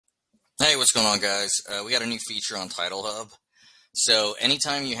Hey, what's going on, guys? We got a new feature on Title Hub. So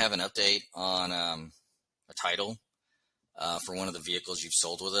anytime you have an update on a title for one of the vehicles you've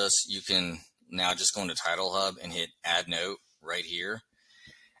sold with us, you can now just go into Title Hub and hit Add Note right here.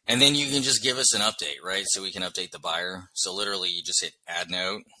 And then you can just give us an update, right? So we can update the buyer. So literally you just hit Add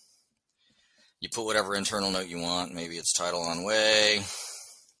Note. You put whatever internal note you want. Maybe it's title on way.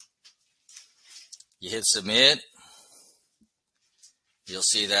 You hit Submit. You'll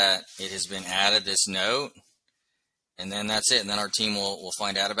see that it has been added, this note, and then that's it. And then our team will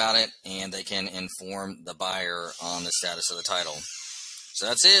find out about it, and they can inform the buyer on the status of the title. So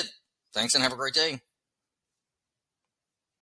that's it. Thanks and have a great day.